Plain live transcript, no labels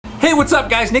Hey, what's up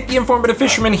guys? Nick the Informative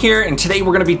Fisherman here, and today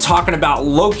we're going to be talking about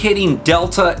locating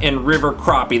delta and river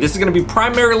crappie. This is going to be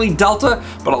primarily delta,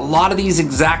 but a lot of these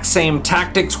exact same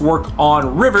tactics work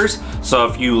on rivers. So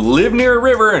if you live near a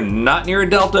river and not near a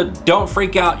delta, don't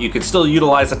freak out. You can still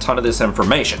utilize a ton of this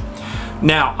information.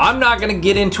 Now, I'm not going to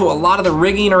get into a lot of the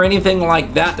rigging or anything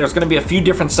like that. There's going to be a few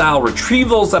different style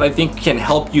retrievals that I think can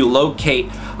help you locate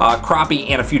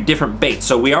crappie and a few different baits.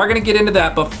 So we are going to get into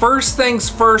that, but first things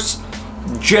first,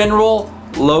 general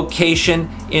location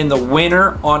in the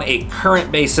winter on a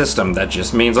current-based system. That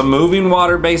just means a moving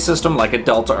water-based system like a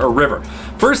delta or river.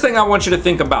 First thing I want you to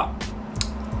think about,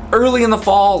 early in the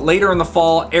fall, later in the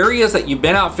fall, areas that you've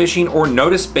been out fishing or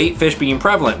noticed bait fish being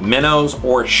prevalent, minnows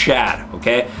or shad,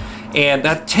 okay? And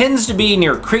that tends to be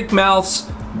near creek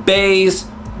mouths, bays,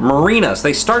 marinas.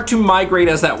 They start to migrate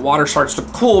as that water starts to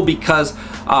cool because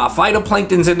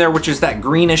phytoplankton's in there, which is that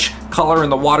greenish color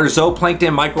in the water.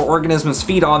 Zooplankton, microorganisms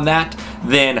feed on that.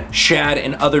 Then shad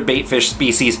and other bait fish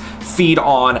species feed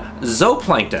on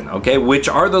zooplankton, okay, which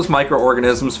are those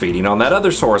microorganisms feeding on that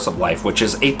other source of life, which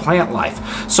is a plant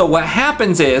life. So what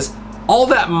happens is all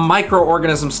that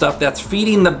microorganism stuff that's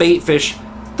feeding the bait fish,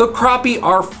 the crappie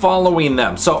are following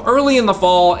them. So early in the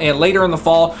fall and later in the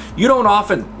fall, you don't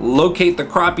often locate the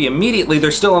crappie immediately.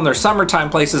 They're still in their summertime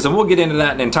places, and we'll get into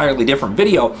that in an entirely different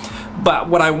video. But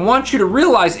what I want you to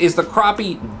realize is the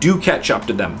crappie do catch up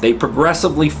to them. They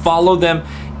progressively follow them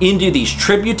into these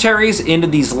tributaries, into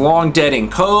these long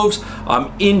dead-end coves,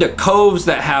 into coves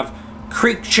that have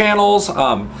creek channels.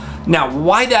 Now,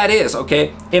 why that is,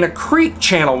 okay, in a creek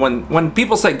channel, when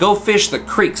people say go fish the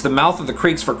creeks, the mouth of the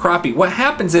creeks for crappie, what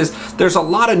happens is there's a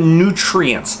lot of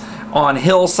nutrients on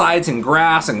hillsides and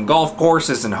grass and golf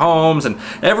courses and homes and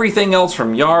everything else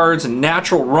from yards and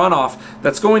natural runoff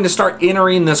that's going to start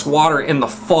entering this water in the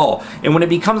fall. And when it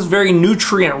becomes very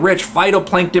nutrient rich,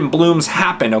 phytoplankton blooms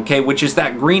happen, okay, which is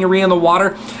that greenery in the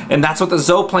water, and that's what the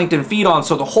zooplankton feed on.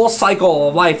 So the whole cycle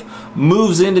of life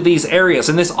moves into these areas,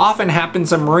 and this often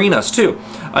happens in marinas too.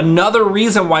 Another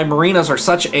reason why marinas are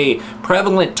such a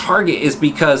prevalent target is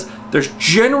because there's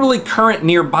generally current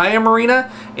nearby a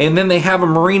marina, and then they have a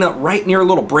marina right near a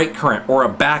little break current or a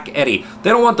back eddy. They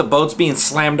don't want the boats being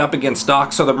slammed up against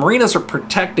docks, so the marinas are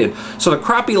protected. So the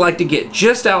crappie like to get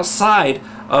just outside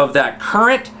of that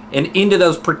current and into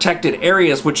those protected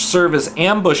areas, which serve as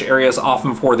ambush areas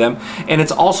often for them. And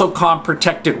it's also called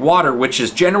protected water, which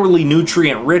is generally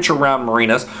nutrient rich around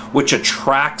marinas, which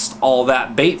attracts all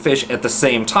that bait fish at the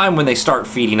same time when they start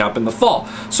feeding up in the fall.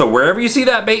 So wherever you see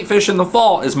that bait fish in the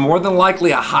fall is more than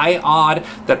likely a high odd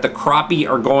that the crappie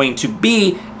are going to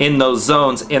be in those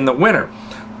zones in the winter.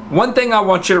 One thing I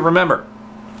want you to remember,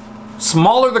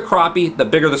 smaller the crappie, the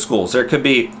bigger the schools. There could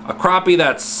be a crappie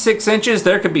that's 6 inches,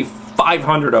 there could be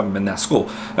 500 of them in that school.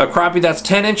 A crappie that's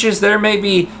 10 inches, there may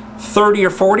be 30 or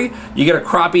 40. You get a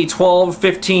crappie 12,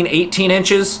 15, 18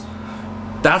 inches,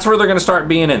 that's where they're going to start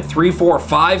being in 3, 4,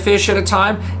 5 fish at a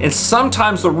time. And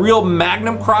sometimes the real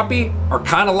magnum crappie are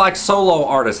kind of like solo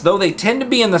artists. Though they tend to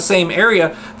be in the same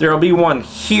area, there'll be one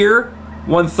here,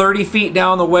 one 30 feet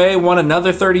down the way, one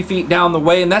another 30 feet down the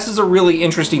way, and this is a really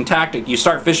interesting tactic. You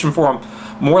start fishing for them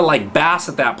more like bass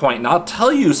at that point, and I'll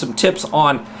tell you some tips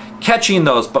on catching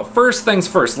those. But first things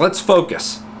first, let's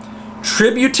focus.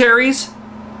 Tributaries,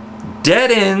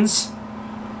 dead ends,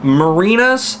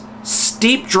 marinas,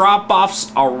 steep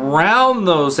drop-offs around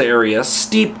those areas,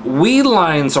 steep weed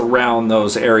lines around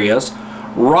those areas,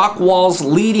 rock walls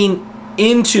leading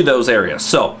into those areas.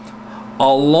 So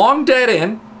a long dead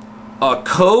end, a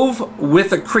cove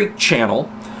with a creek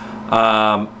channel,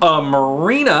 a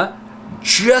marina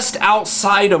just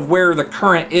outside of where the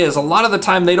current is. A lot of the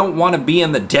time they don't want to be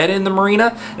in the dead end of the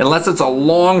marina unless it's a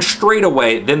long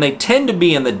straightaway. Then they tend to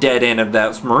be in the dead end of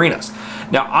those marinas.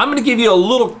 Now I'm going to give you a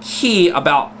little key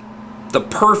about the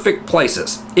perfect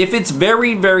places. If it's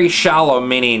very, very shallow,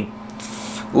 meaning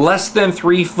less than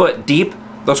 3 foot deep,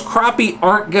 those crappie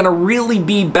aren't going to really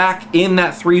be back in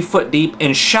that 3 foot deep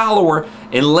and shallower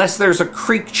unless there's a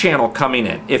creek channel coming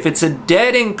in. If it's a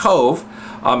dead end cove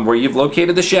where you've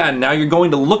located the shad, and now you're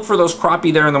going to look for those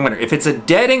crappie there in the winter. If it's a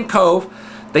dead end cove,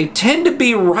 they tend to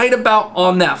be right about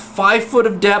on that 5 foot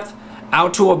of depth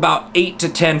out to about 8 to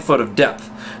 10 foot of depth.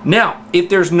 Now, if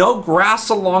there's no grass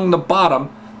along the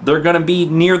bottom, they're going to be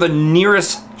near the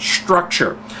nearest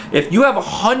structure. If you have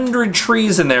 100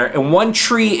 trees in there and one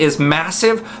tree is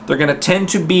massive, they're going to tend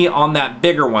to be on that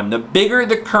bigger one. The bigger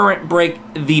the current break,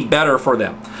 the better for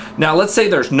them. Now let's say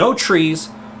there's no trees,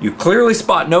 you clearly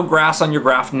spot no grass on your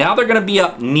graph. Now they're going to be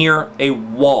up near a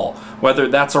wall. Whether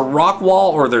that's a rock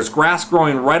wall or there's grass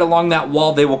growing right along that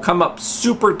wall, they will come up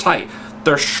super tight.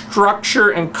 They're structure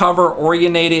and cover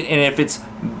oriented, and if it's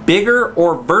bigger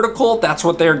or vertical, that's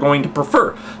what they're going to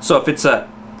prefer. So if it's a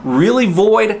really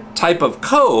void type of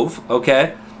cove,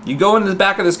 okay, you go into the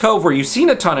back of this cove where you've seen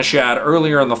a ton of shad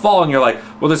earlier in the fall and you're like,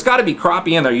 well, there's got to be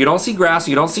crappie in there. You don't see grass,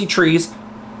 you don't see trees.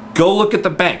 Go look at the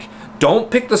bank.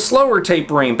 Don't pick the slower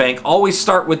tapering bank. Always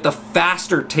start with the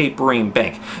faster tapering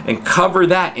bank and cover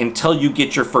that until you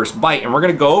get your first bite. And we're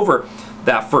going to go over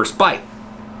that first bite.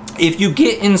 If you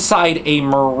get inside a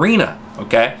marina,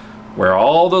 okay, where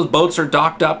all those boats are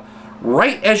docked up,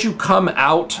 right as you come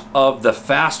out of the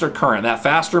faster current, that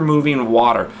faster moving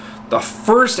water, the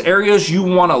first areas you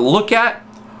want to look at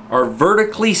are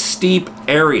vertically steep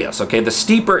areas, okay, the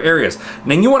steeper areas.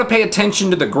 And then you want to pay attention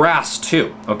to the grass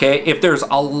too, okay? If there's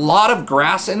a lot of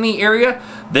grass in the area,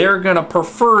 they're going to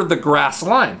prefer the grass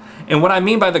line. And what I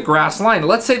mean by the grass line,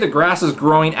 let's say the grass is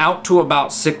growing out to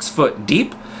about 6 foot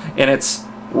deep and it's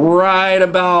right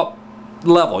about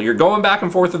level. You're going back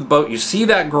and forth with the boat, you see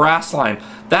that grass line,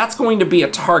 that's going to be a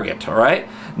target, all right?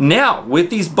 Now, with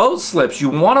these boat slips, you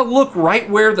want to look right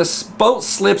where the boat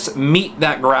slips meet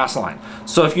that grass line.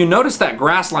 So if you notice that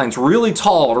grass line's really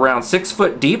tall, around 6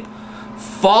 foot deep,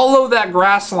 follow that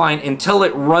grass line until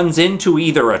it runs into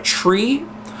either a tree,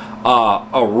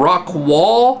 a rock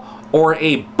wall, or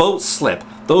a boat slip.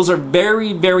 Those are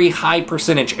very, very high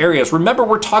percentage areas. Remember,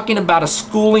 we're talking about a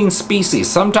schooling species.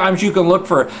 Sometimes you can look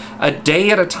for a day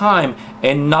at a time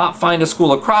and not find a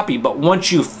school of crappie, but once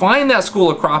you find that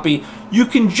school of crappie, you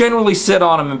can generally sit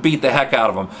on them and beat the heck out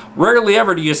of them. Rarely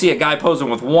ever do you see a guy posing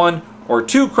with 1 or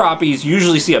 2 crappies. You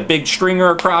usually see a big stringer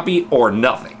of crappie or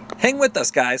nothing. Hang with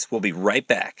us, guys. We'll be right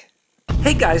back.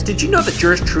 Hey guys, did you know that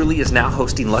yours truly is now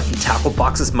hosting Lucky Tackle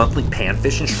Box's monthly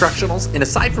panfish instructionals? And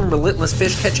aside from relentless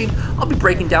fish catching, I'll be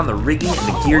breaking down the rigging and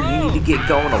the gear you need to get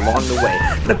going along the way.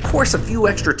 And of course, a few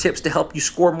extra tips to help you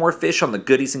score more fish on the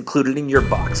goodies included in your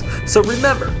box. So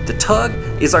remember, the tug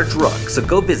is our drug, so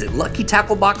go visit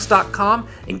LuckyTackleBox.com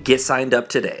and get signed up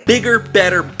today. Bigger,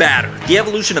 better, badder. The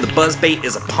evolution of the buzzbait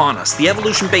is upon us. The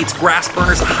Evolution Bait's Grass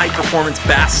Burner is a high-performance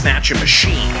bass snatcher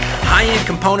machine. High-end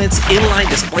components, inline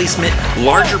displacement,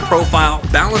 larger profile,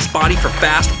 balanced body for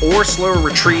fast or slower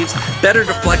retrieves, better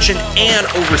deflection, and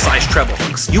oversized treble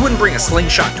hooks. You wouldn't bring a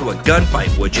slingshot to a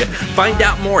gunfight, would you? Find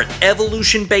out more at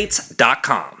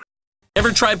evolutionbaits.com.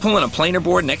 Ever tried pulling a planer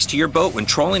board next to your boat when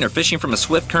trolling or fishing from a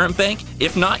swift current bank?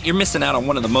 If not, you're missing out on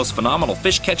one of the most phenomenal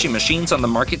fish catching machines on the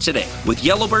market today. With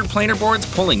Yellowbird planer boards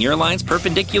pulling your lines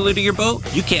perpendicular to your boat,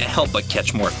 you can't help but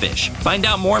catch more fish. Find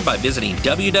out more by visiting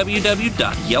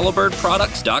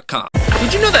www.yellowbirdproducts.com.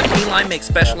 Did you know that P-Line makes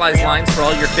specialized lines for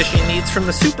all your fishing needs, from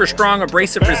the super strong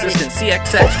abrasive resistant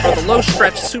CXX or the low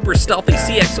stretch super stealthy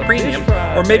CX Premium?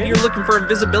 Or maybe you're looking for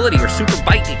invisibility or super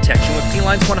bite detection with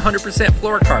P-Line's 100%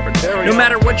 fluorocarbon. No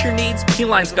matter what your needs,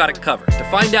 P-Line's got it covered. To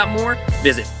find out more,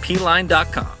 visit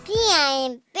P-Line.com.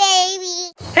 P-Line,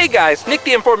 baby! Hey guys, Nick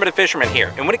the Informative Fisherman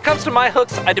here, and when it comes to my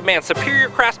hooks, I demand superior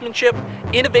craftsmanship,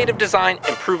 innovative design,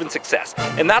 and proven success.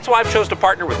 And that's why I've chosen to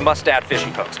partner with Mustad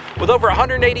Fishing Hooks. With over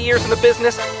 180 years in the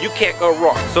business, you can't go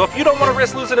wrong. So if you don't want to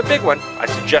risk losing a big one, I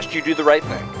suggest you do the right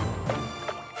thing.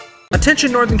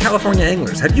 Attention Northern California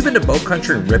anglers, have you been to Boat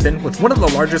Country in Ripon? With one of the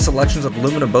largest selections of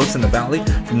aluminum boats in the valley,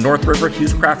 from North River,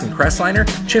 Hughescraft, and Crestliner,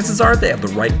 chances are they have the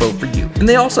right boat for you. And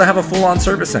they also have a full-on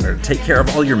service center to take care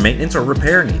of all your maintenance or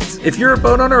repair needs. If you're a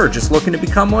boat owner or just looking to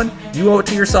become one, you owe it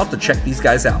to yourself to check these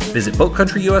guys out. Visit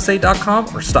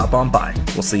BoatCountryUSA.com or stop on by.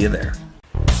 We'll see you there.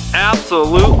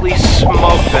 Absolutely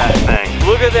smoked that thing.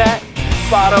 Look at that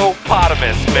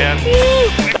Spotopotamus, man.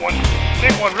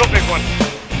 Big one, real big one.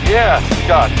 Yeah,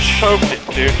 God, choked it,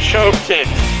 dude, choked it.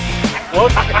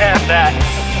 Look at that.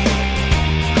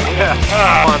 Yeah,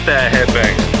 I want that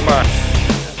headbang. Come on.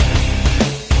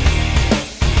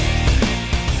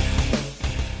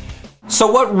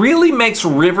 So what really makes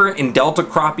river and delta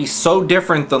crappie so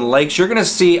different than lakes, you're gonna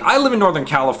see, I live in Northern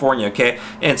California, okay,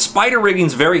 and spider rigging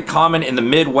is very common in the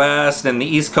Midwest and the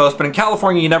East Coast, but in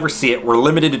California you never see it. We're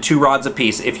limited to 2 rods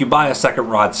apiece if you buy a second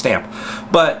rod stamp.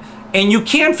 And you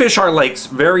can fish our lakes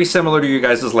very similar to you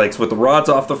guys' lakes, with the rods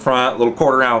off the front, little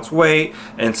 1/4 ounce weight,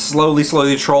 and slowly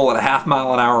troll at a 1/2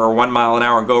 mile an hour or 1 mile an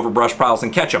hour and go over brush piles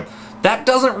and catch them. That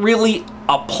doesn't really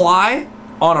apply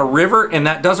on a river, and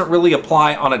that doesn't really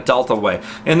apply on a delta way.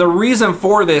 And the reason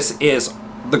for this is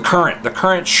the current. The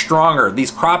current's stronger.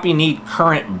 These crappie need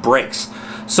current breaks.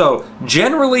 So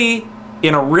generally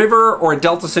in a river or a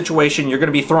delta situation, you're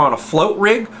gonna be throwing a float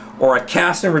rig or a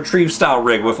cast and retrieve style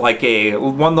rig with like a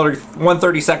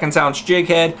 1/32 ounce jig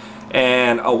head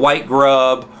and a white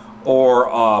grub or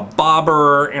a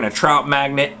bobber and a trout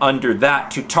magnet under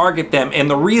that to target them. And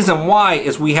the reason why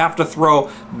is we have to throw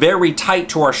very tight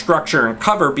to our structure and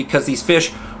cover because these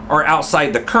fish are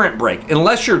outside the current break.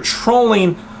 Unless you're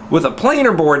trolling with a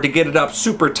planer board to get it up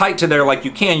super tight to there like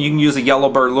you can use a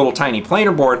Yellowbird little tiny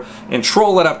planer board and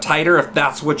troll it up tighter if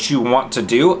that's what you want to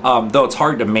do. Though it's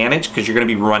hard to manage because you're going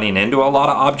to be running into a lot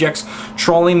of objects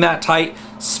trolling that tight.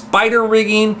 Spider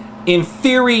rigging, in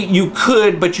theory you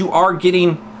could, but you are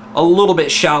getting a little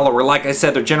bit shallower. Like I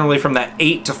said, they're generally from that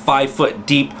 8 to 5 foot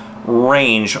deep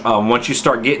range once you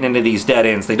start getting into these dead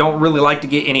ends. They don't really like to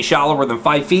get any shallower than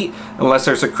 5 feet unless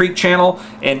there's a creek channel,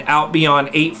 and out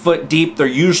beyond 8 foot deep they're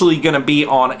usually going to be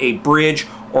on a bridge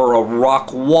or a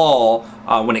rock wall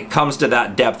when it comes to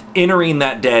that depth, entering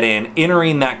that dead end,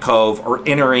 entering that cove, or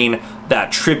entering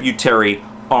that tributary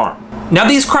arm. Now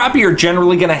these crappie are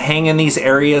generally going to hang in these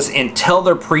areas until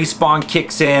their pre-spawn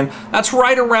kicks in. That's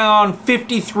right around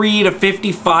 53 to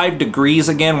 55 degrees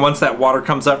again once that water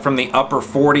comes up from the upper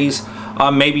 40s.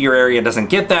 Maybe your area doesn't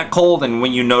get that cold, and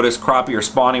when you notice crappie are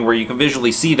spawning where you can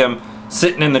visually see them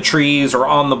sitting in the trees or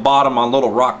on the bottom on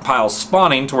little rock piles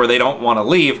spawning to where they don't want to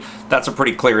leave, that's a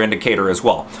pretty clear indicator as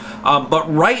well.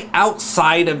 But right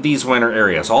outside of these winter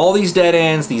areas, all these dead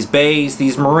ends, these bays,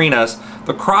 these marinas,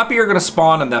 the crappie are going to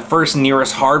spawn in that first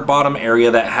nearest hard bottom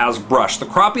area that has brush. The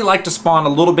crappie like to spawn a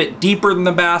little bit deeper than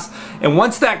the bass, and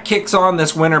once that kicks on,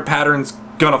 this winter pattern's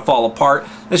going to fall apart.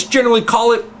 Let's generally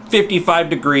call it 55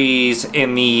 degrees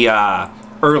in the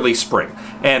early spring.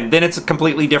 And then it's a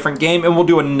completely different game, and we'll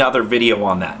do another video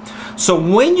on that. So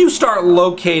when you start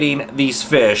locating these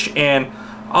fish, and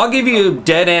I'll give you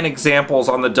dead end examples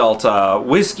on the Delta,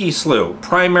 Whiskey Slough,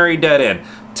 primary dead end,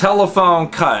 Telephone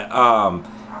Cut,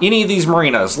 any of these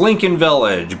marinas, Lincoln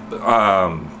Village,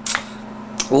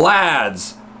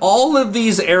 Lads, all of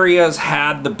these areas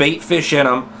had the bait fish in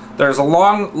them. There's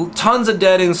tons of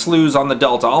dead end sloughs on the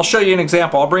Delta. I'll show you an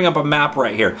example. I'll bring up a map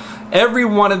right here. Every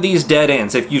one of these dead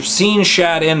ends, if you've seen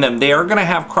shad in them, they are going to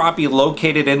have crappie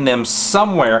located in them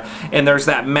somewhere, and there's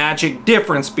that magic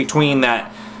difference between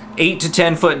that 8 to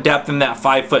 10 foot depth and that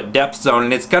 5 foot depth zone,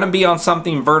 and it's going to be on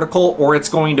something vertical, or it's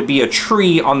going to be a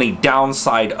tree on the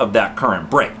downside of that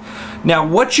current break. Now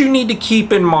what you need to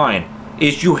keep in mind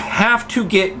is you have to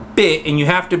get bit, and you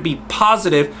have to be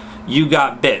positive you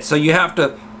got bit. So you have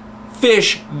to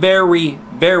fish very,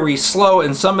 very slow,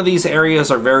 and some of these areas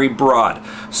are very broad.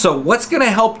 So what's going to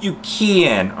help you key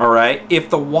in, all right, if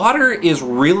the water is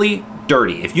really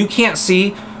dirty, if you can't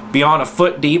see beyond a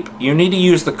foot deep, you need to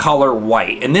use the color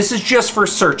white. And this is just for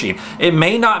searching. It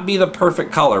may not be the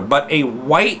perfect color, but a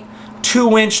white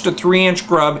 2-inch to 3-inch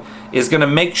grub is going to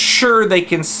make sure they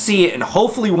can see it, and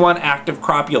hopefully one active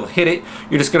crappie will hit it.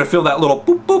 You're just going to feel that little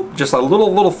boop boop, just a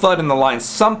little thud in the line,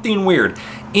 something weird.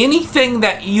 Anything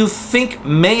that you think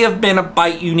may have been a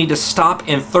bite, you need to stop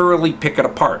and thoroughly pick it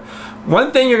apart.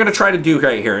 One thing you're going to try to do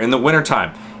right here in the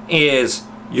wintertime is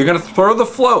you're going to throw the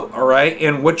float, all right?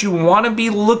 And what you want to be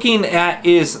looking at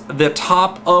is the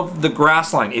top of the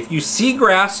grass line. If you see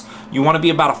grass, you want to be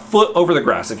about a foot over the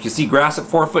grass. If you see grass at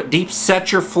 4 foot deep,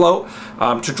 set your float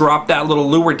to drop that little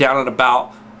lure down at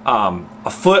about a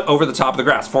foot over the top of the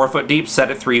grass. 4 foot deep, set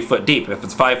it 3 foot deep. If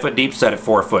it's 5 foot deep, set it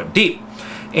 4 foot deep.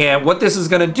 And what this is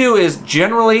going to do is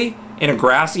generally in a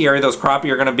grassy area, those crappie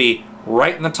are going to be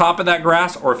right in the top of that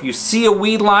grass, or if you see a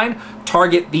weed line,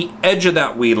 target the edge of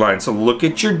that weed line. So look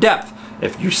at your depth.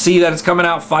 If you see that it's coming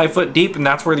out 5 foot deep and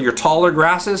that's where your taller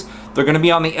grass is, they're going to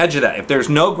be on the edge of that. If there's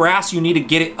no grass, you need to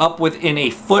get it up within a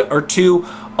foot or two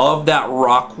of that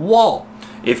rock wall.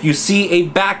 If you see a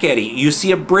back eddy, you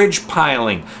see a bridge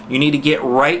piling, you need to get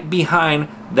right behind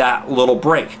that little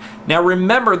break. Now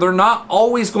remember, they're not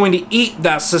always going to eat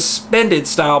that suspended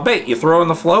style bait. You throw in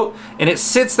the float and it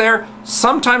sits there.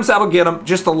 Sometimes that'll get them.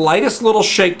 Just the lightest little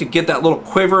shake to get that little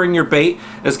quiver in your bait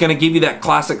is going to give you that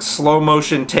classic slow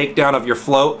motion takedown of your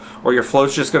float, or your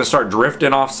float's just going to start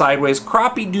drifting off sideways.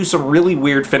 Crappie do some really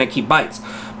weird finicky bites,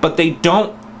 but they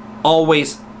don't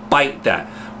always bite that.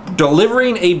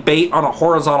 Delivering a bait on a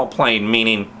horizontal plane,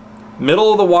 meaning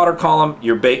middle of the water column,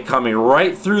 your bait coming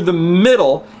right through the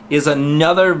middle, is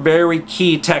another very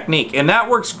key technique. And that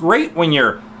works great when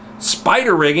you're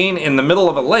spider rigging in the middle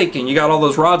of a lake and you got all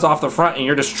those rods off the front and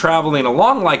you're just traveling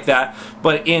along like that.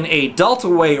 But in a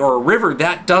deltaway or a river,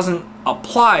 that doesn't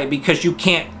apply because you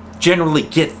can't generally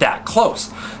get that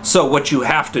close. So what you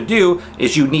have to do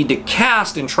is you need to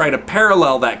cast and try to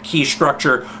parallel that key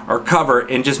structure or cover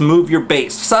and just move your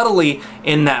bait subtly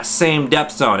in that same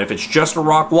depth zone. If it's just a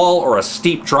rock wall or a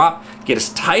steep drop, Get as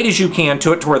tight as you can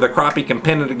to it to where the crappie can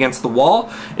pin it against the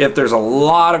wall. If there's a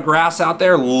lot of grass out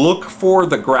there, look for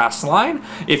the grass line.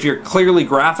 If you're clearly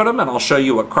graphing them, and I'll show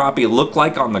you what crappie look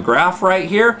like on the graph right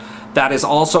here, that is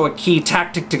also a key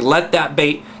tactic to let that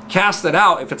bait cast it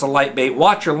out. If it's a light bait,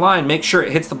 watch your line, make sure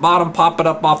it hits the bottom, pop it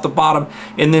up off the bottom,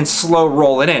 and then slow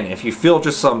roll it in. If you feel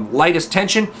just some lightest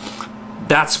tension,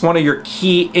 that's one of your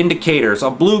key indicators. A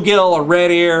bluegill, a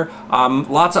red ear,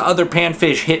 lots of other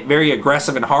panfish hit very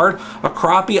aggressive and hard. A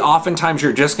crappie, oftentimes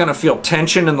you're just gonna feel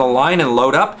tension in the line and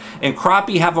load up, and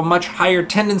crappie have a much higher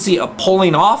tendency of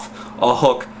pulling off a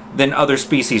hook than other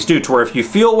species do, to where if you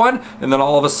feel one and then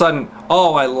all of a sudden,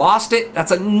 oh, I lost it,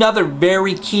 that's another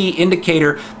very key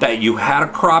indicator that you had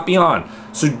a crappie on.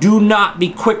 So do not be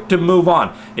quick to move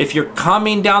on. If you're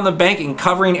coming down the bank and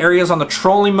covering areas on the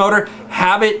trolling motor,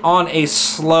 have it on a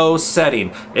slow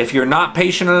setting. If you're not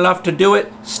patient enough to do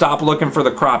it, stop looking for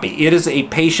the crappie. It is a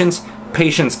patience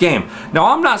game. Now,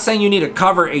 I'm not saying you need to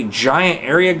cover a giant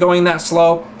area going that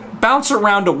slow. Bounce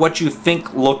around to what you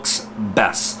think looks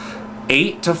best.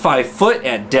 8 to 5 foot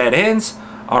at dead ends,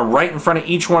 right in front of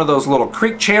each one of those little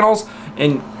creek channels,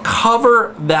 and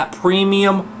cover that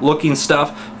premium looking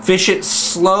stuff. Fish it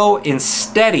slow and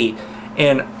steady.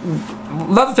 And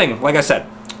another thing, like I said,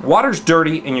 water's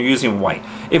dirty and you're using white.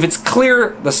 If it's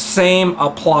clear, the same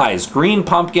applies. Green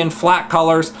pumpkin, flat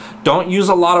colors. Don't use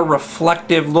a lot of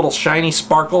reflective little shiny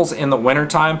sparkles in the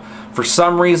wintertime. For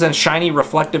some reason, shiny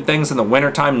reflective things in the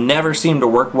wintertime never seem to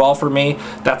work well for me.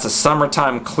 That's a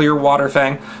summertime clear water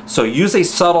thing. So use a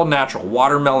subtle natural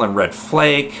watermelon red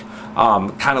flake.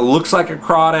 Kind of looks like a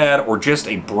crawdad, or just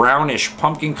a brownish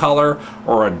pumpkin color,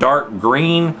 or a dark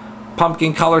green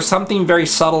pumpkin color. Something very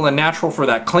subtle and natural for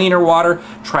that cleaner water.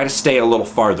 Try to stay a little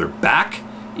farther back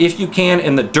if you can.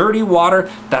 In the dirty water,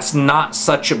 that's not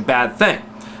such a bad thing.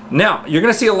 Now, you're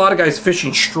going to see a lot of guys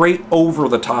fishing straight over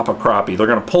the top of crappie. They're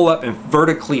going to pull up and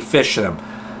vertically fish them.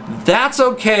 That's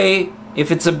okay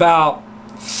if it's about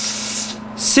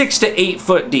 6 to 8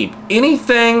 foot deep.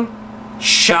 Anything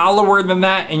shallower than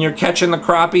that and you're catching the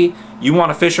crappie, you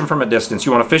want to fish them from a distance.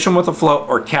 You want to fish them with a float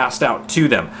or cast out to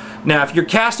them. Now, if you're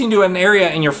casting to an area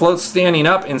and your float's standing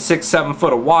up in 6-7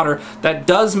 foot of water, that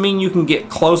does mean you can get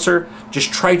closer.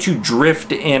 Just try to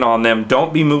drift in on them.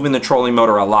 Don't be moving the trolling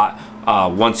motor a lot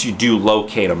once you do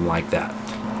locate them like that.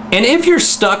 And if you're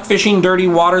stuck fishing dirty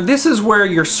water, this is where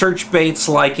your search baits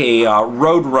like a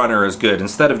road runner is good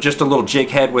instead of just a little jig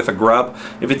head with a grub.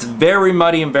 If it's very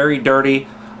muddy and very dirty,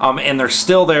 and they're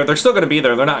still there, they're still going to be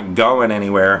there, they're not going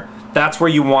anywhere, that's where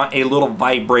you want a little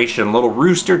vibration, a little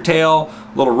rooster tail,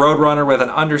 a little road runner with an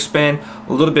underspin,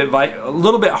 a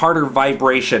little bit harder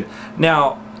vibration.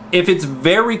 Now, if it's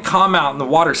very calm out and the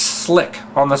water's slick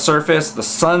on the surface, the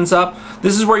sun's up,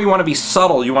 this is where you want to be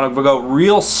subtle. You want to go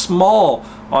real small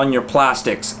on your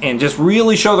plastics and just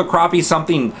really show the crappie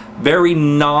something very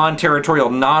non-territorial,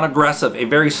 non-aggressive, a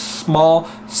very small,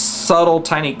 subtle,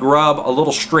 tiny grub, a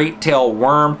little straight tail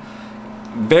worm.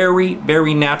 Very,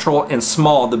 very natural and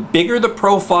small. The bigger the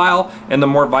profile and the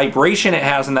more vibration it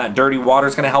has in that dirty water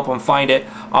is going to help them find it.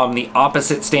 The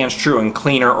opposite stands true in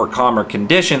cleaner or calmer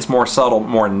conditions, more subtle,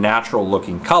 more natural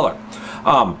looking color.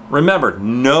 Remember,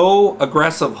 no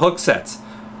aggressive hook sets.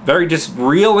 Very just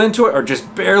reel into it or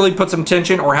just barely put some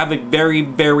tension, or have a very,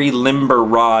 very limber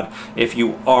rod if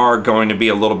you are going to be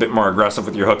a little bit more aggressive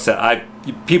with your hook set.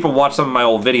 People watch some of my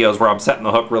old videos where I'm setting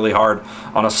the hook really hard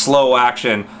on a slow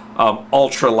action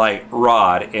ultralight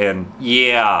rod, and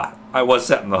yeah, I was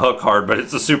setting the hook hard, but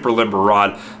it's a super limber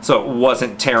rod, so it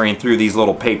wasn't tearing through these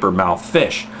little paper mouth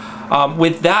fish.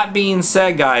 With that being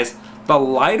said, guys, the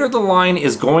lighter the line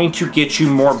is going to get you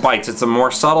more bites. It's a more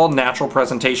subtle, natural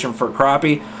presentation for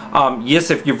crappie.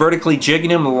 Yes, if you're vertically jigging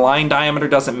them, the line diameter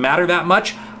doesn't matter that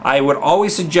much. I would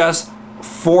always suggest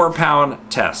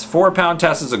 4-pound test. 4-pound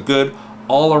test is a good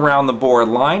all around the board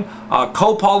line.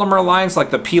 Copolymer lines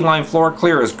like the P-Line Floor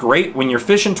Clear is great when you're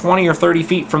fishing 20 or 30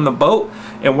 feet from the boat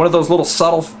and one of those little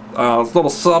subtle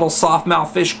soft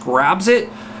mouth fish grabs it.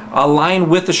 A line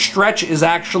with a stretch is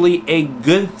actually a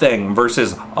good thing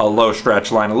versus a low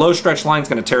stretch line. A low stretch line is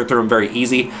going to tear through them very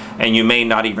easy, and you may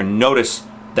not even notice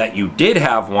that you did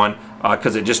have one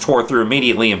because it just tore through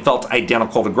immediately and felt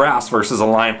identical to grass, versus a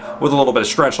line with a little bit of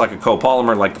stretch like a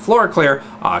copolymer like the Floor Clear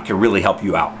can really help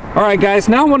you out. All right, guys,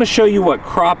 now I want to show you what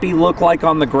crappie look like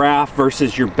on the graph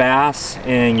versus your bass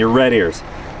and your red ears.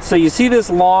 So you see this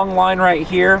long line right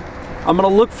here? I'm going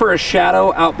to look for a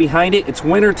shadow out behind it. It's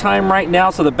winter time right now,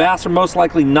 so the bass are most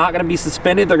likely not going to be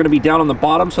suspended. They're going to be down on the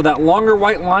bottom. So that longer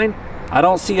white line, I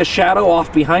don't see a shadow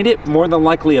off behind it, more than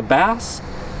likely a bass.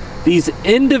 These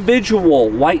individual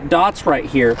white dots right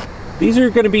here, These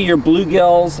are going to be your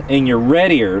bluegills and your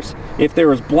red ears. If there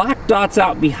was black dots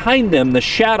out behind them, the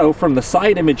shadow from the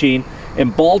side imaging,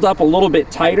 and balled up a little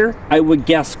bit tighter, I would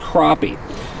guess crappie.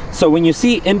 So when you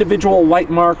see individual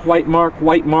white mark, white mark,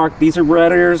 white mark, these are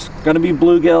red ears, going to be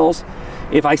bluegills.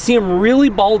 If I see them really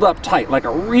balled up tight, like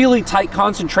a really tight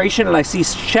concentration, and I see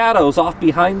shadows off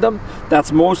behind them,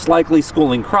 that's most likely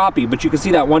schooling crappie. But you can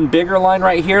see that one bigger line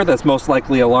right here, that's most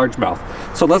likely a largemouth.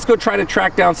 So let's go try to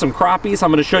track down some crappies. I'm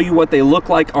going to show you what they look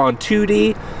like on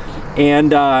 2D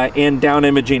and down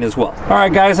imaging as well. All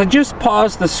right, guys, I just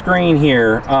paused the screen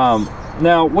here.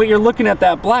 Now, what you're looking at,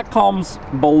 that black column's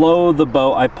below the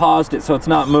boat. I paused it so it's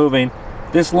not moving.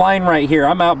 This line right here,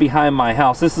 I'm out behind my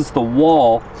house. This is the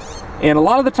wall. And a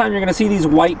lot of the time you're going to see these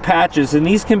white patches, and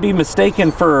these can be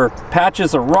mistaken for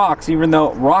patches of rocks, even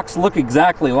though rocks look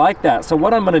exactly like that. So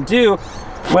what I'm going to do,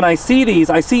 when I see these,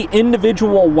 I see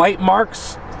individual white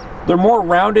marks. They're more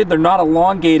rounded, they're not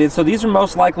elongated, so these are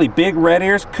most likely big red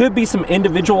ears. Could be some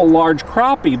individual large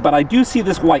crappie, but I do see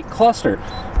this white cluster.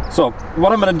 So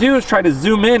what I'm going to do is try to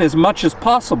zoom in as much as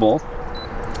possible,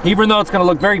 even though it's going to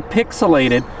look very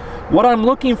pixelated. What I'm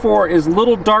looking for is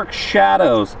little dark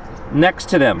shadows next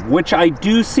to them, which I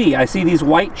do see. I see these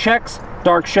white checks,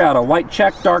 dark shadow, white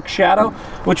check, dark shadow,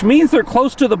 which means they're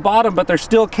close to the bottom, but they're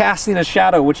still casting a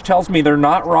shadow, which tells me they're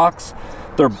not rocks.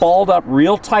 They're balled up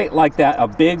real tight like that, a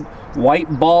big white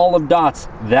ball of dots.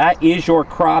 That is your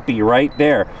crappie right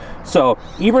there. So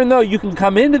even though you can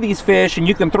come into these fish and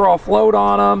you can throw a float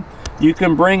on them, you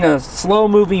can bring a slow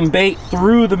moving bait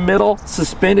through the middle,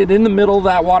 suspended in the middle of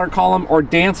that water column, or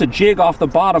dance a jig off the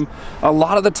bottom. A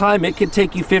lot of the time it could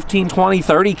take you 15, 20,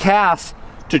 30 casts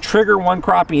to trigger one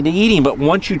crappie into eating, but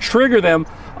once you trigger them,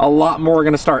 a lot more are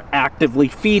going to start actively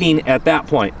feeding at that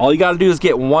point. All you got to do is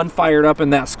get one fired up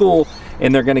in that school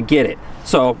and they're going to get it.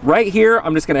 So right here,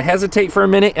 I'm just going to hesitate for a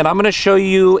minute and I'm going to show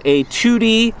you a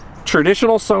 2D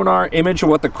traditional sonar image of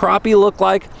what the crappie look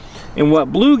like and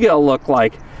what bluegill look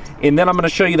like. And then I'm going to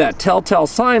show you that telltale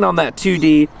sign on that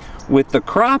 2D with the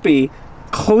crappie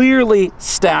clearly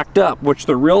stacked up, which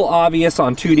they're real obvious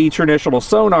on 2D traditional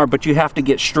sonar, but you have to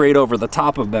get straight over the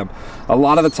top of them. A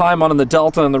lot of the time on the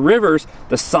delta and the rivers,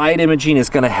 the side imaging is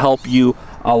going to help you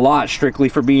a lot, strictly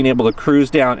for being able to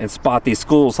cruise down and spot these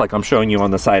schools like I'm showing you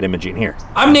on the side imaging here.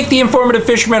 I'm Nick, the Informative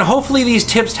Fisherman. Hopefully these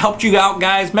tips helped you out,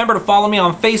 guys. Remember to follow me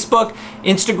on Facebook,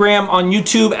 Instagram, on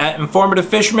YouTube at Informative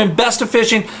Fisherman. Best of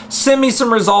fishing. Send me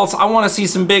some results. I want to see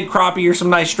some big crappie or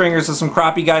some nice stringers of some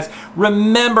crappie, guys.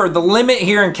 Remember, the limit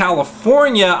here in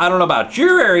California, I don't know about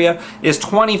your area, is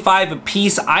 25 a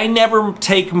piece. I never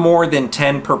take more than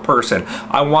 10 per person.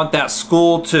 I want that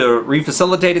school to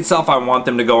refacilitate itself. I want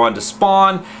them to go on to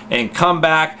spawn and come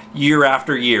back year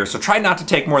after year. So try not to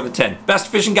take more than 10. Best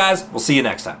fishing, guys. We'll see you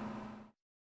next time.